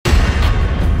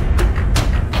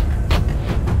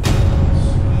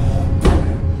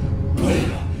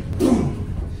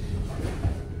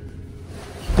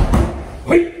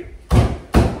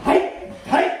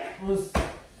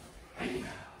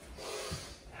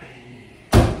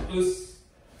Loose.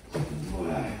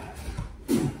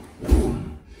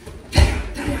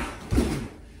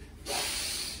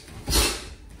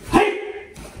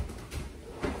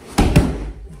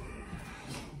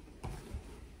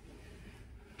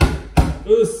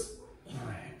 Loose.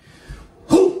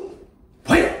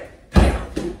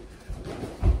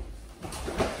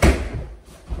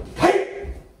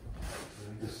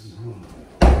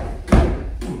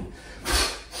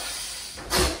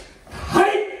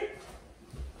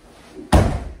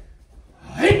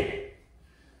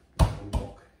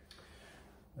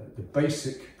 The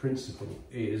basic principle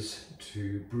is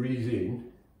to breathe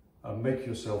in and make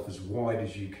yourself as wide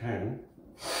as you can,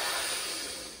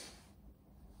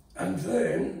 and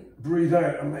then breathe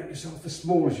out and make yourself as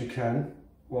small as you can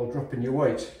while dropping your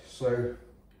weight. So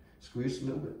squeeze a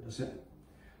little bit, that's it.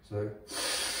 So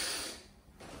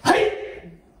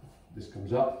this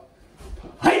comes up,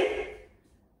 and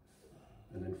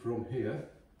then from here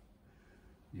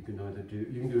you can either do,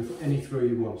 you can do it for any throw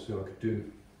you want. So I could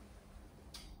do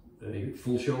a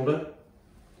full shoulder,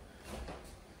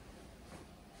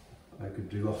 I could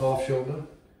do a half shoulder,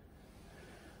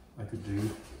 I could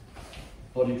do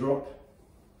body drop.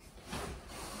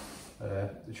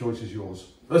 The choice is yours.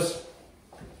 This.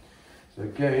 So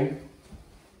again,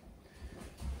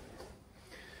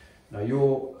 now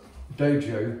your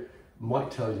dojo might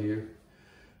tell you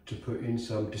to put in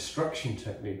some distraction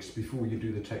techniques before you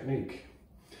do the technique.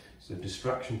 So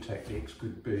distraction techniques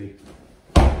could be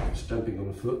stamping on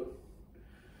the foot,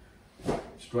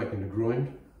 striking the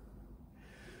groin,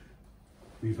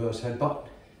 reverse headbutt,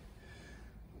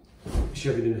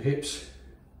 shoving in the hips,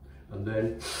 and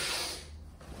then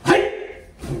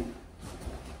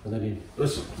in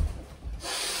this.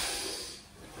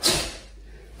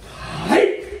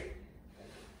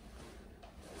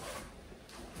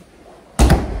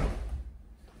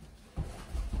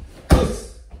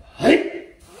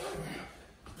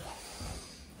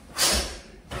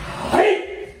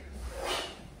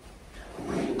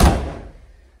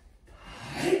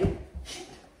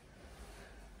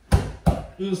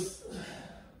 This.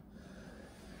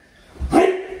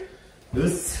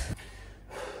 This.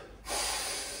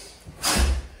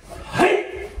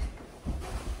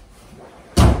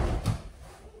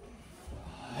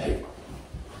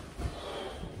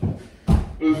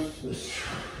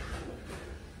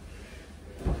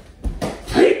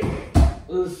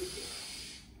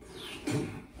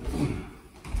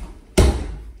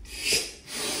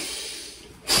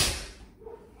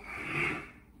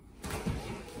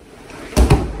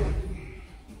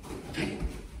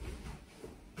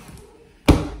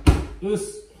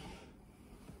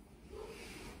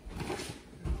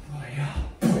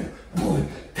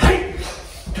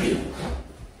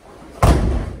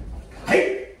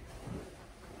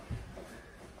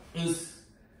 This.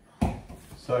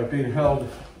 So being held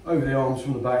over the arms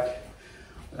from the back,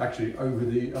 actually over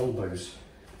the elbows.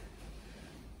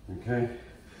 Okay,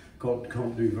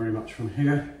 can't do very much from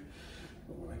here,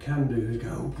 but what I can do is go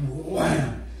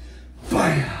wham,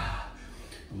 bam,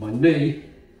 and my knee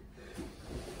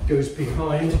goes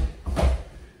behind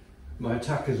my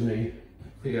attacker's knee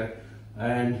here,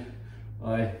 and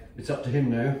it's up to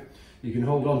him now. He can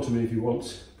hold on to me if he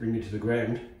wants, bring me to the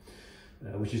ground,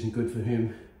 which isn't good for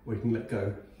him, or he can let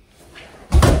go.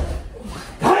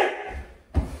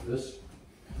 This.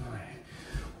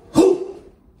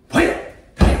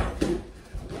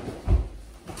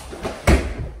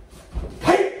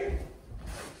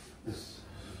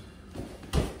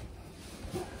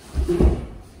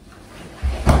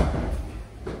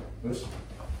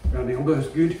 Round the elbows,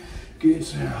 good.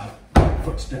 So,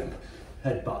 foot stamp,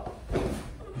 headbutt,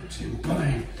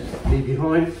 bang, knee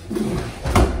behind,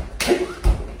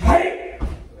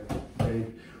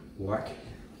 bang, whack,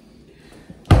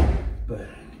 bang,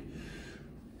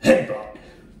 headbutt,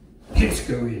 keeps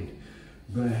going,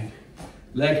 bang,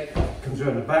 leg comes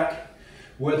around the back.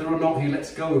 Whether or not he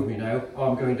lets go of me now,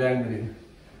 I'm going down with him,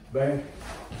 bang.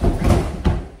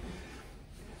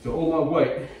 So all my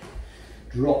weight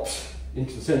drops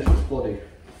into the centre of his body.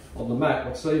 On the mat,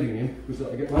 what's saving him was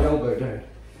that I get my elbow down.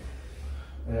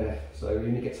 So he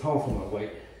only gets half of my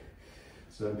weight.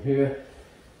 So I'm here.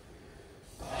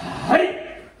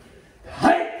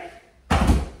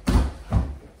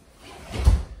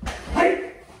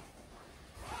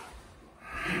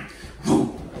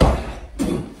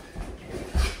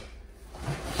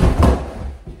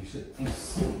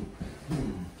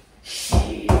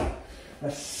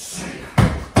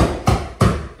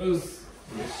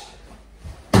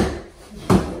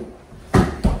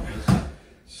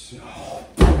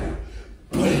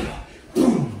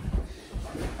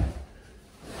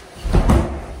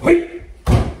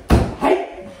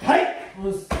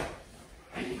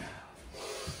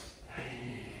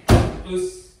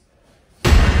 plus